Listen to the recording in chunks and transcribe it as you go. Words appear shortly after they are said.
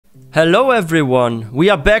Hello everyone, we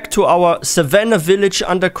are back to our Savannah village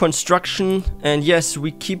under construction, and yes,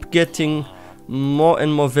 we keep getting more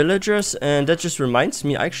and more villagers, and that just reminds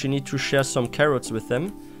me I actually need to share some carrots with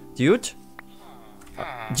them. Dude,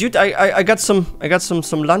 I got some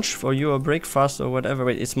lunch for you, or breakfast or whatever.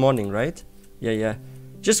 Wait, it's morning, right? Yeah.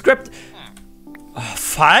 Just grabbed. Oh,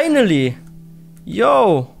 finally,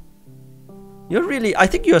 yo, you're really. I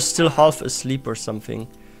think you're still half asleep or something.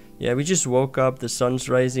 Yeah, we just woke up, the sun's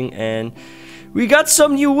rising, and we got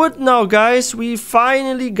some new wood now, guys. We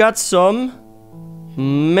finally got some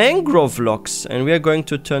mangrove logs, and we are going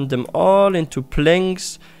to turn them all into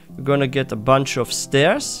planks. We're gonna get a bunch of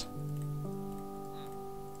stairs.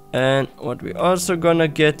 And what we're also gonna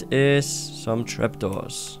get is some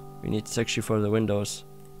trapdoors. We need this actually for the windows.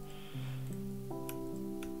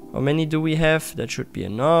 How many do we have? That should be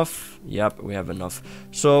enough. Yep, we have enough.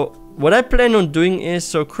 So what I plan on doing is,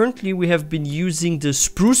 so currently we have been using the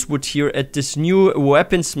spruce wood here at this new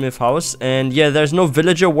Weaponsmith house. And yeah, there's no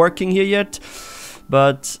villager working here yet.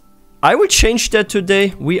 But I will change that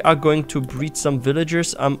today. We are going to breed some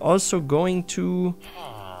villagers. I'm also going to...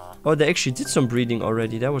 Oh, they actually did some breeding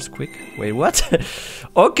already. That was quick. Wait, what?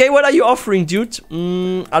 Okay, what are you offering, dude?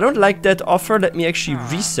 I don't like that offer. Let me actually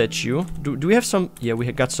reset you. Do we have some... Yeah,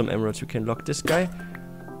 we got some emeralds. We can lock this guy.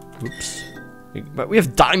 Oops. But we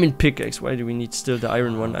have diamond pickaxe. Why do we need still the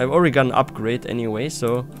iron one? I've already got an upgrade anyway,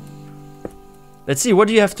 so... Let's see, what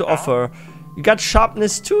do you have to offer? You got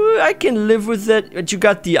sharpness too? I can live with that. But you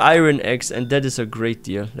got the iron axe, and that is a great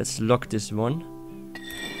deal. Let's lock this one.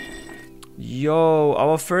 Yo,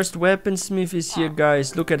 our first weaponsmith is here,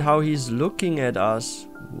 guys. Look at how he's looking at us.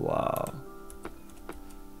 Wow.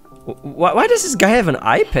 Why does this guy have an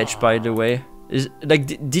eye patch, by the way?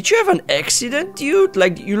 Did you have an accident, dude?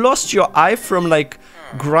 Like, you lost your eye from, like,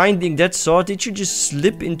 grinding that sword? Did you just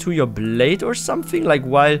slip into your blade or something? Like,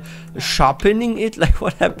 while sharpening it? Like,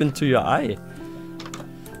 what happened to your eye?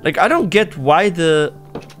 Like, I don't get why the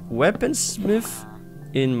weaponsmith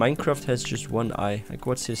in Minecraft has just one eye. Like,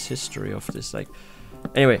 what's his history of this? Like,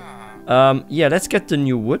 anyway, yeah, let's get the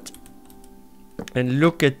new wood and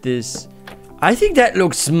look at this. I think that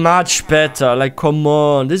looks much better. Like, come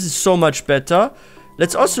on, this is so much better.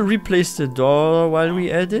 Let's also replace the door while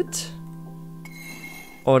we add it.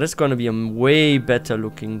 Oh, that's gonna be a way better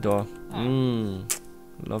looking door.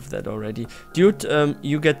 Love that already. Dude,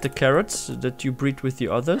 you get the carrots that you breed with the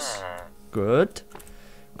others. Good.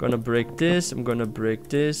 Gonna break this, I'm gonna break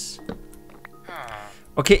this.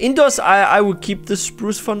 Okay, indoors I will keep the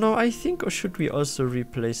spruce for now, I think, or should we also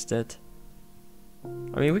replace that?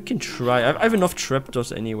 I mean, we can try. I have enough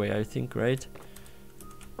trapdoors anyway, I think, right?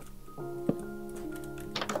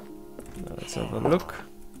 Let's have a look.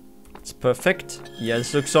 It's perfect. Yeah,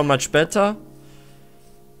 this looks so much better.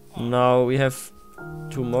 Now we have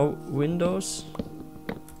 2 more windows.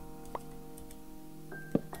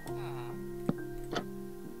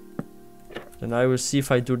 Then I will see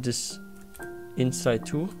if I do this inside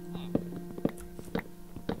too.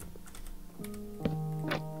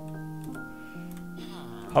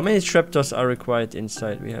 How many trapdoors are required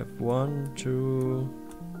inside? We have 1, 2,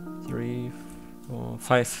 3, 4,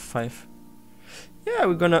 5. Yeah,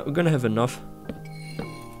 we're gonna have enough.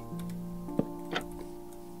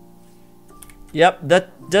 Yep,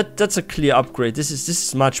 that's a clear upgrade. This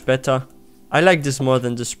is much better. I like this more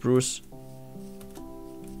than the spruce.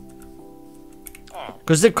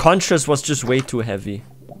 Because the contrast was just way too heavy.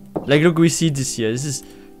 Like, look, we see this here. This is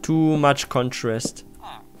too much contrast.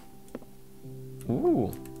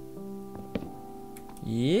 Ooh.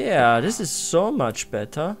 Yeah, this is so much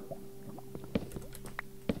better.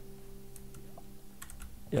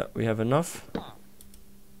 Yeah, we have enough.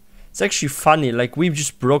 It's actually funny. Like, we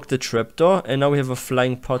just broke the trapdoor, and now we have a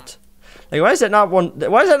flying pot. Like, why is that not one?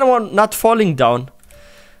 Why is that one not falling down?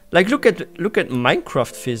 Like, look at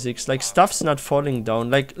Minecraft physics. Like, stuff's not falling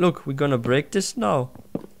down. Like, look, we're gonna break this now.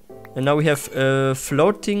 And now we have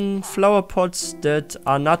floating flower pots that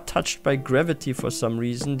are not touched by gravity for some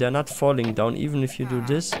reason. They're not falling down, even if you do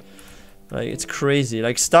this. Like, it's crazy.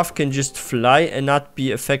 Like, stuff can just fly and not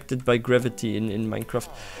be affected by gravity in Minecraft.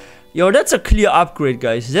 Yo, that's a clear upgrade,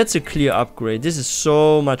 guys. That's a clear upgrade. This is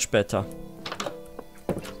so much better.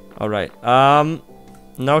 Alright,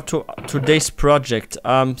 now to today's project.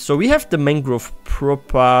 So we have the mangrove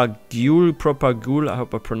propagule. I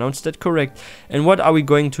hope I pronounced that correct. And what are we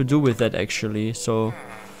going to do with that, actually? So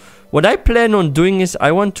what I plan on doing is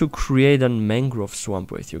I want to create a mangrove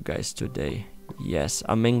swamp with you guys today. Yes,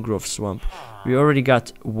 a mangrove swamp. We already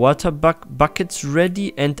got water buckets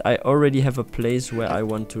ready, and I already have a place where I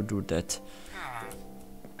want to do that.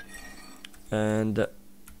 And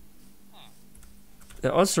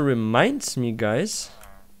That also reminds me, guys.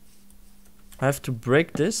 I have to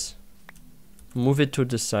break this. Move it to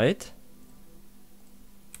the side.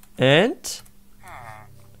 And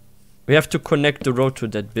we have to connect the road to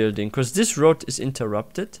that building, because this road is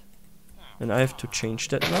interrupted. And I have to change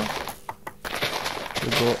that now. We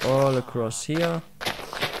go all across here.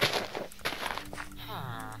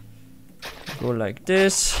 Go like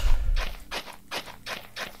this.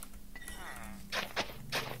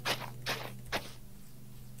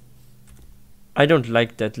 I don't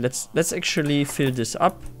like that. Let's actually fill this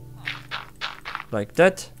up. Like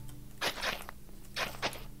that.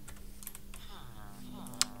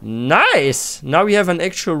 Nice! Now we have an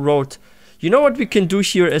actual road. You know what we can do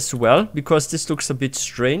here as well? Because this looks a bit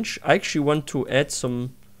strange. I actually want to add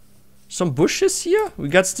some bushes here. We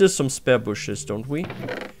got still some spare bushes, don't we?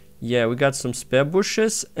 Yeah, we got some spare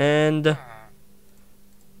bushes. And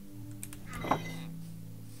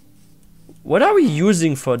what are we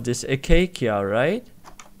using for this? Acacia, right?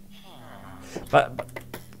 But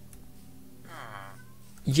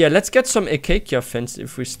yeah, let's get some acacia fence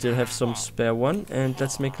if we still have some spare one. And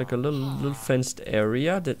let's make like a little fenced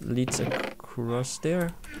area that leads across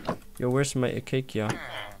there. Yo, where's my acacia?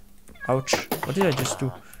 Ouch. What did I just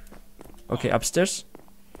do? Okay, upstairs.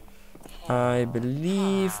 I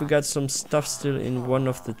believe we got some stuff still in one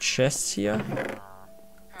of the chests here.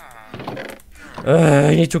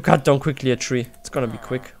 I need to cut down quickly a tree. It's gonna be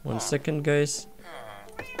quick. 1 second, guys.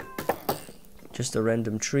 Just a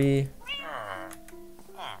random tree.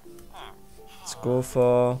 Let's go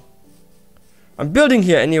for... I'm building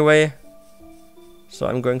here anyway. So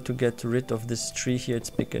I'm going to get rid of this tree here. It's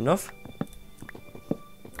big enough.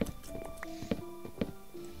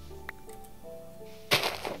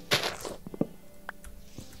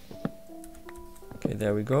 Okay,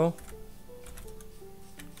 there we go.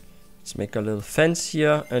 Let's make a little fence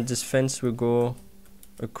here, and this fence will go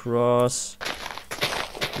across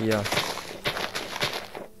here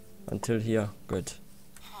until here. Good.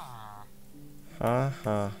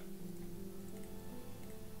 Haha.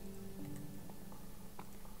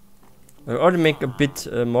 I ought to make a bit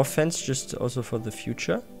more fence, just also for the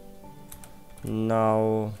future.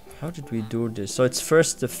 Now, how did we do this? So it's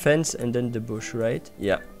first the fence and then the bush, right?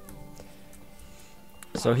 Yeah.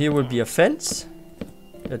 So here will be a fence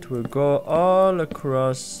that will go all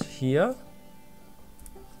across here.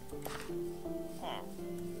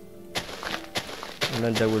 And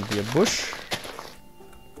then there will be a bush.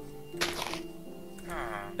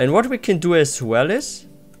 And what we can do as well is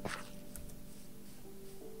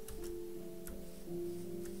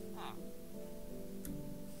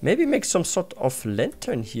maybe make some sort of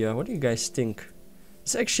lantern here. What do you guys think?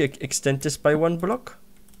 Let's actually extend this by 1 block.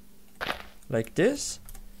 Like this.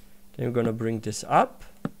 Then we're gonna bring this up.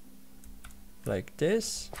 Like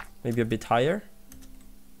this. Maybe a bit higher.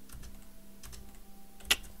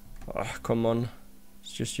 Oh, come on.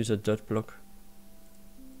 Let's just use a dirt block.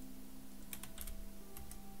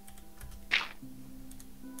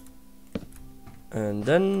 And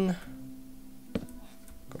then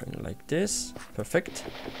going like this. Perfect.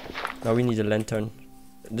 Now we need a lantern.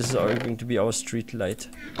 This is going to be our street light.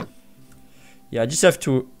 Yeah, I just have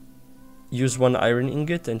to use 1 iron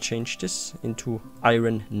ingot and change this into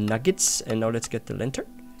iron nuggets. And now let's get the lantern.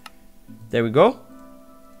 There we go.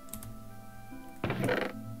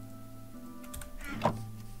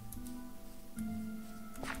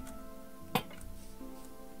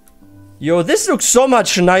 Yo, this looks so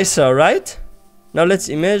much nicer, right? Now let's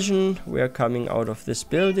imagine we are coming out of this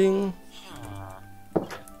building.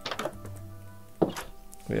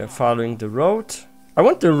 We are following the road. I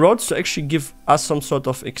want the roads to actually give us some sort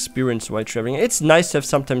of experience while traveling. It's nice to have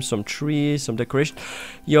sometimes some trees, some decoration.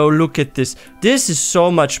 Yo, look at this. This is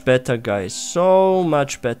so much better, guys. So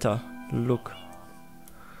much better. Look.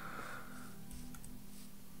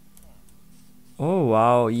 Oh,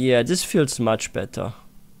 wow. Yeah, this feels much better.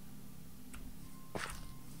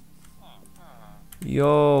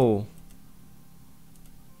 Yo.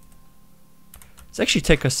 Let's actually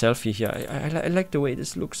take a selfie here. I like the way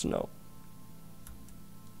this looks now.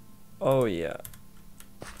 Oh yeah.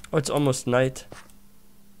 Oh, it's almost night.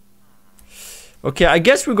 Okay, I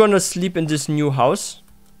guess we're gonna sleep in this new house.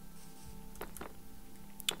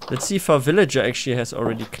 Let's see if our villager actually has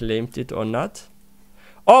already claimed it or not.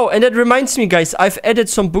 Oh, and that reminds me, guys, I've added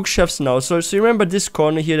some bookshelves now. So you remember this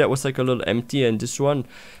corner here that was like a little empty, and this one?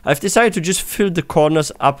 I've decided to just fill the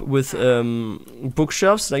corners up with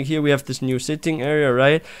bookshelves. Like here we have this new sitting area,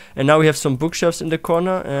 right? And now we have some bookshelves in the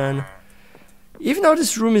corner. And even though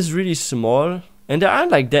this room is really small, and there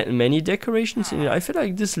aren't like that many decorations in it, I feel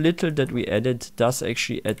like this little that we added does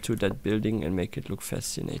actually add to that building and make it look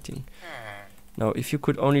fascinating. Now, if you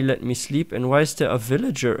could only let me sleep. And why is there a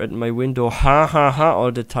villager at my window? Ha ha ha!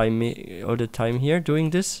 All the time here doing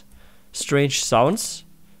this strange sounds.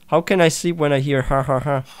 How can I sleep when I hear ha ha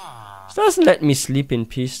ha? It doesn't let me sleep in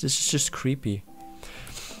peace. This is just creepy.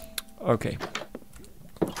 Okay.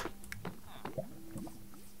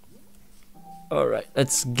 Alright,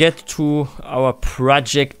 let's get to our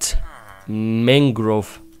project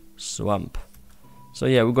Mangrove Swamp. So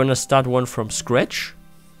yeah, we're gonna start one from scratch.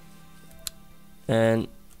 And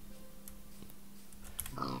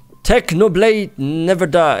Technoblade never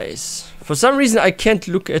dies. For some reason I can't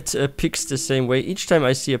look at pigs the same way. Each time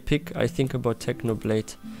I see a pig I think about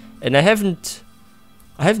Technoblade. And I haven't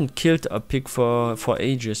killed a pig for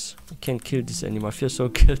ages. I can't kill this anymore. I feel so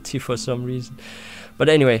guilty for some reason. But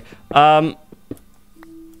anyway,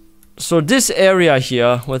 so this area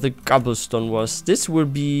here where the cobblestone was, this will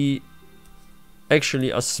be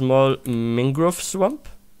actually a small mangrove swamp.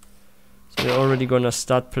 So we're already gonna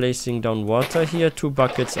start placing down water here. 2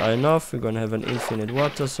 buckets are enough. We're gonna have an infinite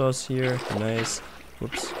water source here. Nice.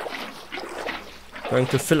 Whoops. Going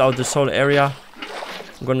to fill out this whole area.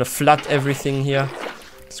 I'm gonna flood everything here.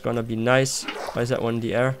 It's gonna be nice. Why is that one in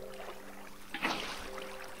the air?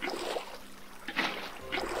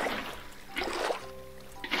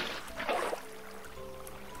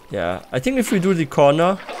 Yeah, I think if we do the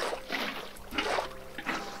corner,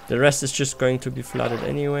 the rest is just going to be flooded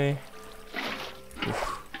anyway.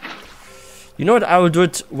 Oof. You know what, I will do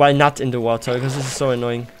it while not in the water, because this is so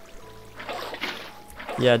annoying.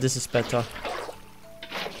 Yeah, this is better.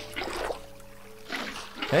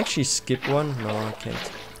 Can I actually skip one? No, I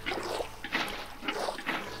can't.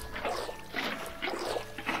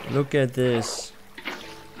 Look at this.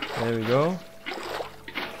 There we go.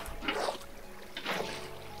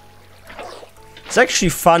 It's actually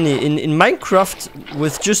funny, in Minecraft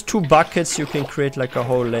with just 2 buckets you can create like a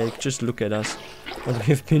whole lake. Just look at us, what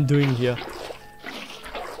we've been doing here.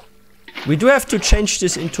 We do have to change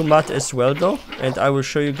this into mud as well though, and I will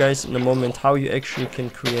show you guys in a moment how you actually can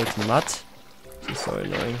create mud. This is so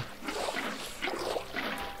annoying.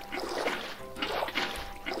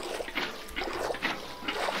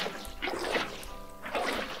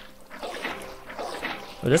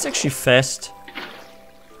 Oh, that's actually fast.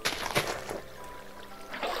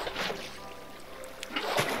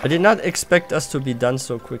 I did not expect us to be done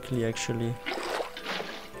so quickly, actually.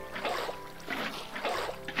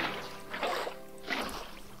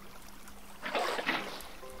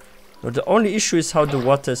 No, the only issue is how the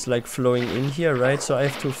water is like flowing in here, right? So I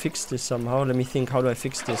have to fix this somehow. Let me think, how do I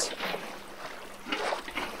fix this?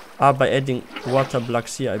 Ah, by adding water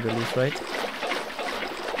blocks here, I believe, right?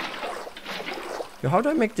 Yo, how do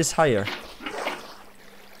I make this higher?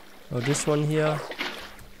 Oh, this one here.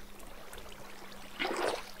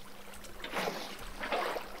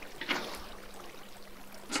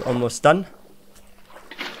 Almost done.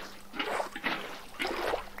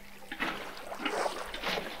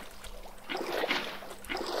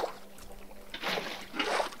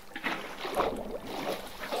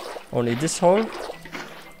 Only this hole.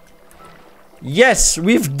 Yes,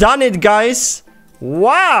 we've done it, guys.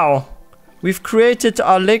 Wow, we've created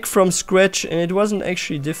our lake from scratch, and it wasn't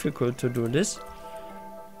actually difficult to do this.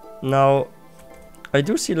 Now I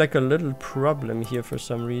do see like a little problem here for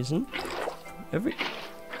some reason.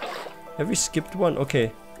 Have we skipped one?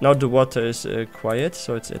 Okay, now the water is quiet,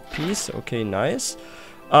 so it's at peace. Okay, nice.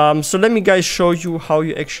 So let me guys show you how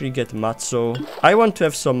you actually get mud. So I want to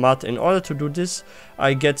have some mud. In order to do this,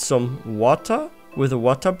 I get some water with a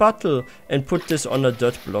water bottle and put this on a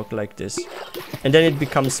dirt block like this. And then it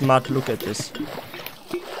becomes mud. Look at this.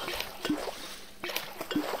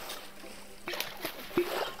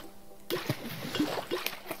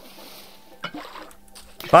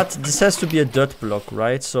 But this has to be a dirt block,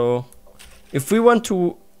 right? So if we want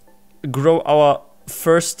to grow our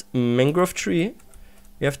first mangrove tree,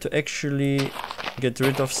 we have to actually get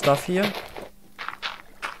rid of stuff here.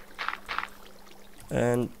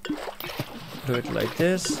 And do it like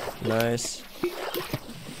this. Nice.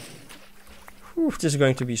 Whew, this is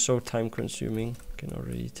going to be so time consuming. I can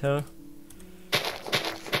already tell.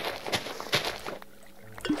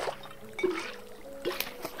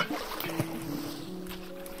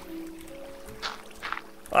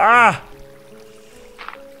 Ah!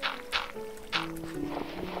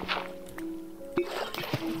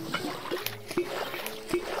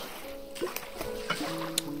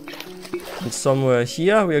 And somewhere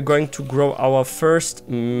here we are going to grow our first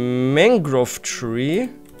mangrove tree.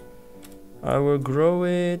 I will grow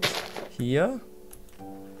it here.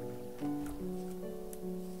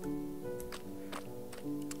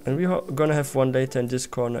 And we're gonna have one later in this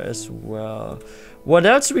corner as well. What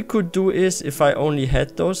else we could do is, if I only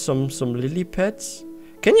had those, some lily pads.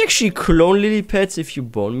 Can you actually clone lily pads if you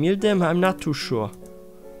bone meal them? I'm not too sure.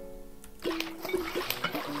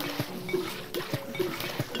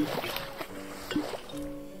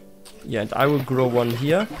 Yeah, and I will grow one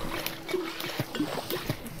here.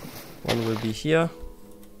 One will be here.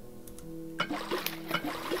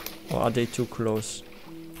 Or are they too close?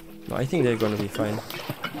 No, I think they're gonna be fine.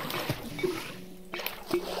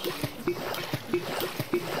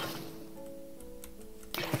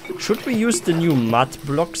 Should we use the new mud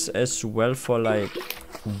blocks as well for like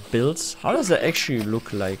builds? How does that actually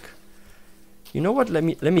look like? You know what? Let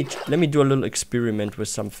me do a little experiment with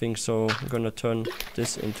something. So I'm gonna turn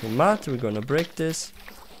this into mud. We're gonna break this.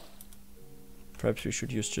 Perhaps we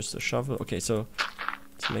should use just a shovel. Okay, so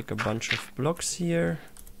let's make a bunch of blocks here.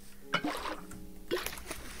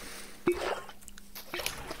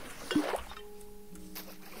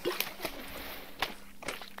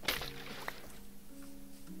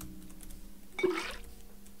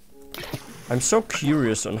 I'm so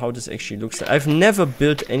curious on how this actually looks like. I've never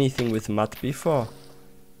built anything with mud before.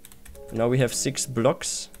 Now we have 6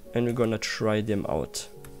 blocks and we're gonna try them out.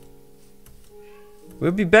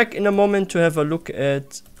 We'll be back in a moment to have a look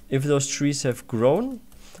at if those trees have grown.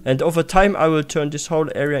 And over time I will turn this whole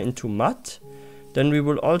area into mud. Then we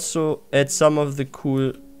will also add some of the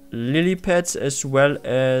cool lily pads as well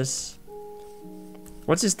as...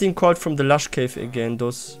 What's this thing called from the lush cave again?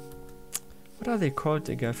 Those... What are they called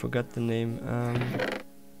again? I forgot the name.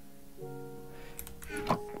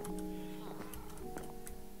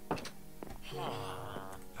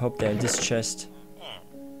 I hope they're in this chest.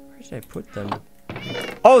 Where did I put them?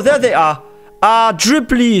 Oh, there they are! Ah,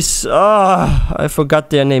 drip leaves! Ah, I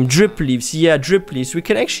forgot their name. Drip leaves. Yeah, drip leaves. We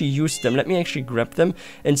can actually use them. Let me actually grab them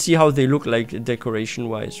and see how they look like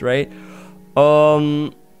decoration-wise, right?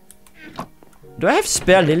 Do I have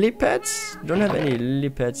spare lily pads? Don't have any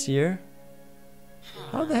lily pads here.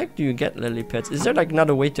 How the heck do you get lily pads? Is there like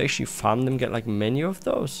another way to actually farm them, get like many of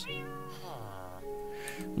those?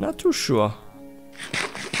 Not too sure.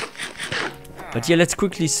 But yeah, let's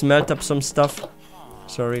quickly smelt up some stuff.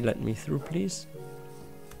 Sorry, let me through, please.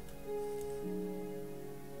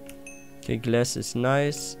 Okay, glass is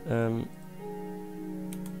nice.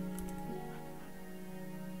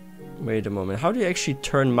 Wait a moment. How do you actually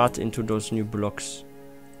turn mud into those new blocks?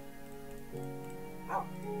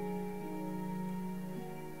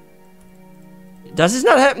 Does this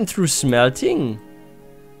not happen through smelting?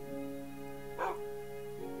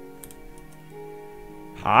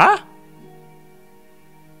 Huh?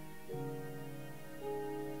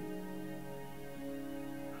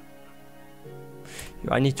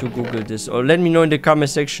 I need to Google this, or let me know in the comment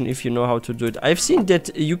section if you know how to do it. I've seen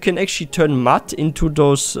that you can actually turn mud into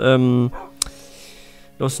those new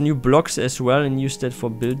blocks as well and use that for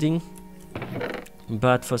building.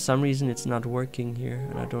 But for some reason it's not working here,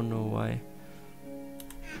 and I don't know why.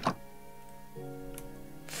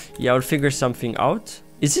 Yeah, I'll figure something out.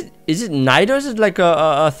 Is it night or is it like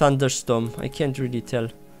a thunderstorm? I can't really tell.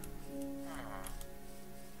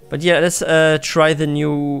 But yeah, let's try the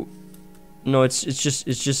new. No, it's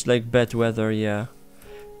just like bad weather. Yeah.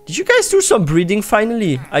 Did you guys do some breeding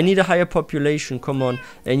finally? I need a higher population. Come on.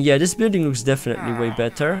 And yeah, this building looks definitely way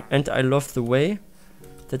better. And I love the way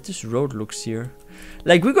that this road looks here.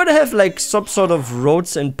 Like, we're gonna have like some sort of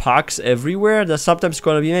roads and parks everywhere. There's sometimes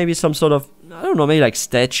gonna be maybe some sort of, I don't know, maybe like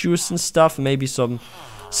statues and stuff. Maybe some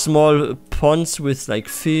small ponds with like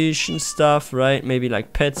fish and stuff, right? Maybe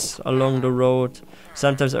like pets along the road.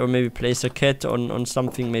 Sometimes I will maybe place a cat on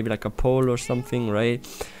something, maybe like a pole or something, right?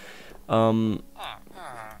 Yeah,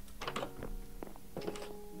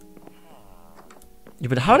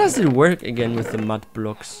 but how does it work again with the mud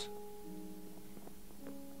blocks?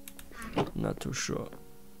 Not too sure.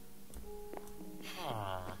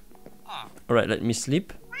 Alright, let me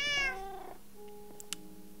sleep.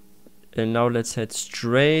 And now let's head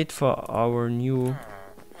straight for our new...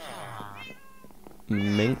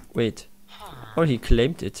 Wait. Oh, he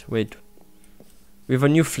claimed it. Wait. We have a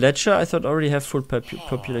new Fletcher? I thought I already have full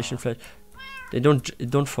population Fletcher. They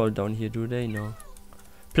don't fall down here, do they? No.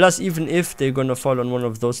 Plus, even if they're gonna fall on one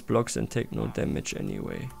of those blocks and take no damage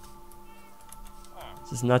anyway.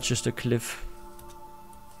 This is not just a cliff.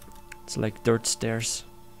 It's like dirt stairs.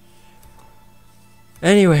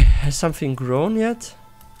 Anyway, has something grown yet?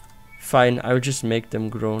 Fine, I'll just make them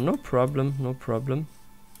grow. No problem, no problem.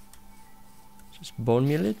 Just bone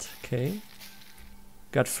meal it. Okay.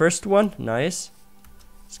 Got first one. Nice.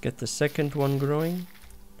 Let's get the second one growing.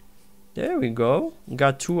 There we go.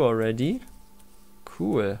 Got 2 already.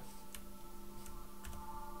 Cool.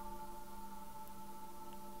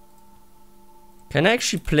 Can I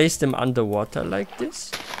actually place them underwater like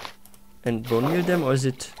this? And bone meal them, or is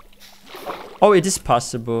it... Oh, it is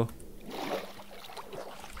possible.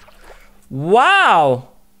 Wow!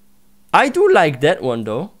 I do like that one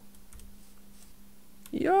though.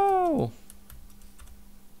 Yo!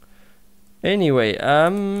 Anyway,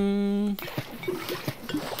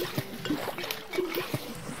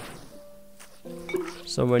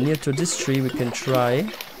 somewhere near to this tree we can try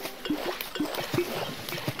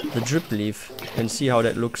the drip leaf and see how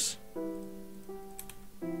that looks.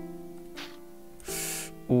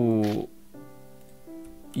 Ooh.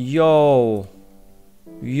 Yo.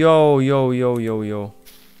 Yo, yo, yo, yo, yo.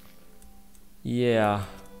 Yeah.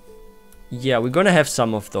 Yeah, we're gonna have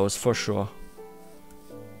some of those for sure.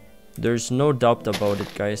 There's no doubt about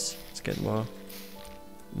it, guys. Let's get more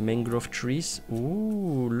mangrove trees.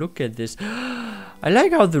 Ooh, look at this. I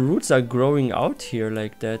like how the roots are growing out here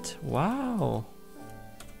like that. Wow.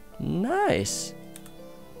 Nice.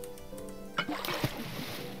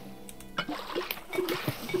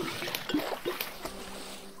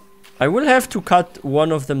 I will have to cut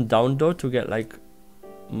one of them down though to get like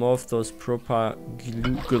more of those proper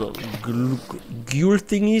gule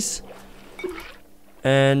thingies.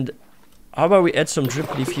 And how about we add some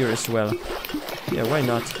drip leaf here as well? Yeah, why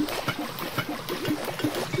not?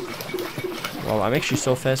 Wow, I'm actually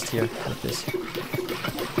so fast here with this.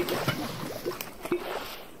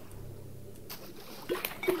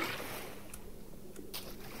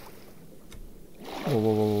 Whoa,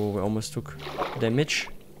 whoa, whoa, whoa, I almost took damage.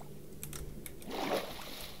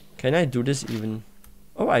 Can I do this even?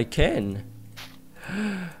 Oh, I can.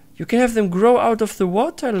 You can have them grow out of the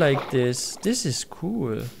water like this. This is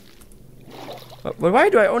cool. But why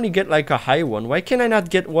do I only get like a high one? Why can I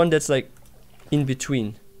not get one that's like in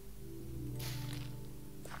between?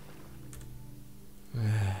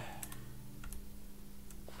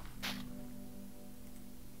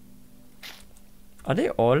 Are they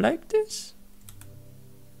all like this?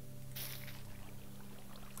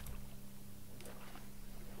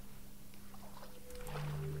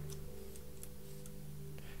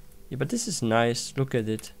 Yeah, but this is nice. Look at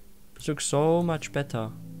it. This looks so much better.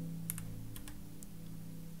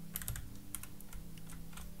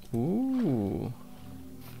 Ooh.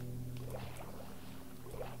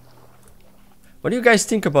 What do you guys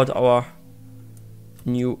think about our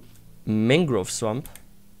new mangrove swamp?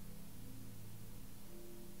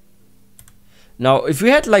 Now, if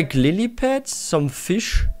we had like lily pads, some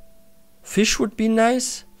fish would be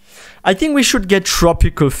nice. I think we should get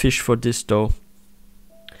tropical fish for this though.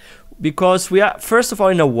 Because we are, first of all,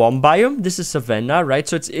 in a warm biome. This is savanna, right?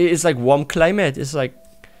 So it's like warm climate. It's like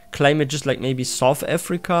climate just like maybe South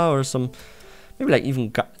Africa or some, maybe like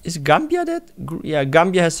even, is Gambia that? Yeah,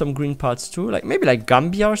 Gambia has some green parts too. Like maybe like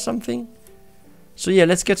Gambia or something. So yeah,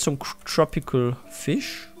 let's get some tropical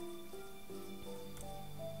fish.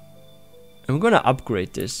 And we're gonna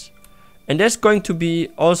upgrade this. And there's going to be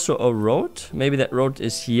also a road. Maybe that road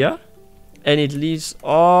is here. And it leads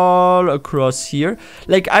all across here.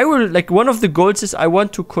 Like I will, like one of the goals is I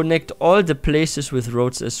want to connect all the places with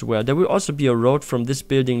roads as well. There will also be a road from this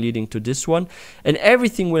building leading to this one. And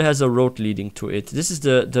everything will has a road leading to it. This is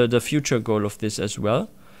the future goal of this as well.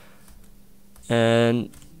 And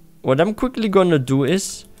what I'm quickly gonna do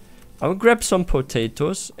is I'll grab some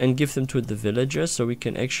potatoes and give them to the villagers so we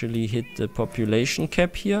can actually hit the population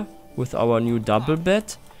cap here with our new double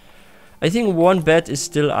bed. I think one bed is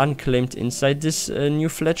still unclaimed inside this new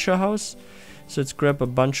Fletcher house. So let's grab a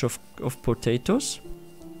bunch of potatoes.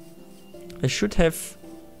 I should have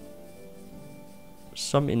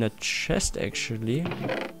some in a chest actually.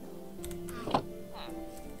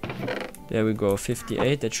 There we go,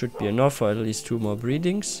 58. That should be enough for at least 2 more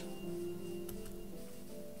breedings.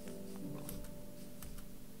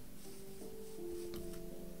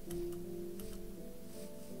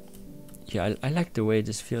 Yeah, I like the way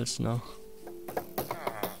this feels now.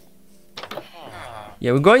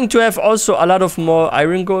 Yeah, we're going to have also a lot of more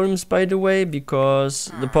iron golems, by the way, because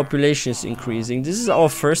the population is increasing. This is our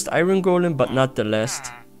first iron golem, but not the last.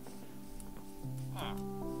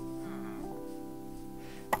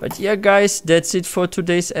 But yeah, guys, that's it for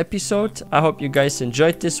today's episode. I hope you guys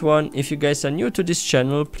enjoyed this one. If you guys are new to this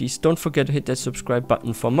channel, please don't forget to hit that subscribe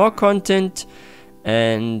button for more content.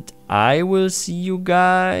 And I will see you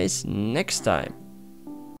guys next time.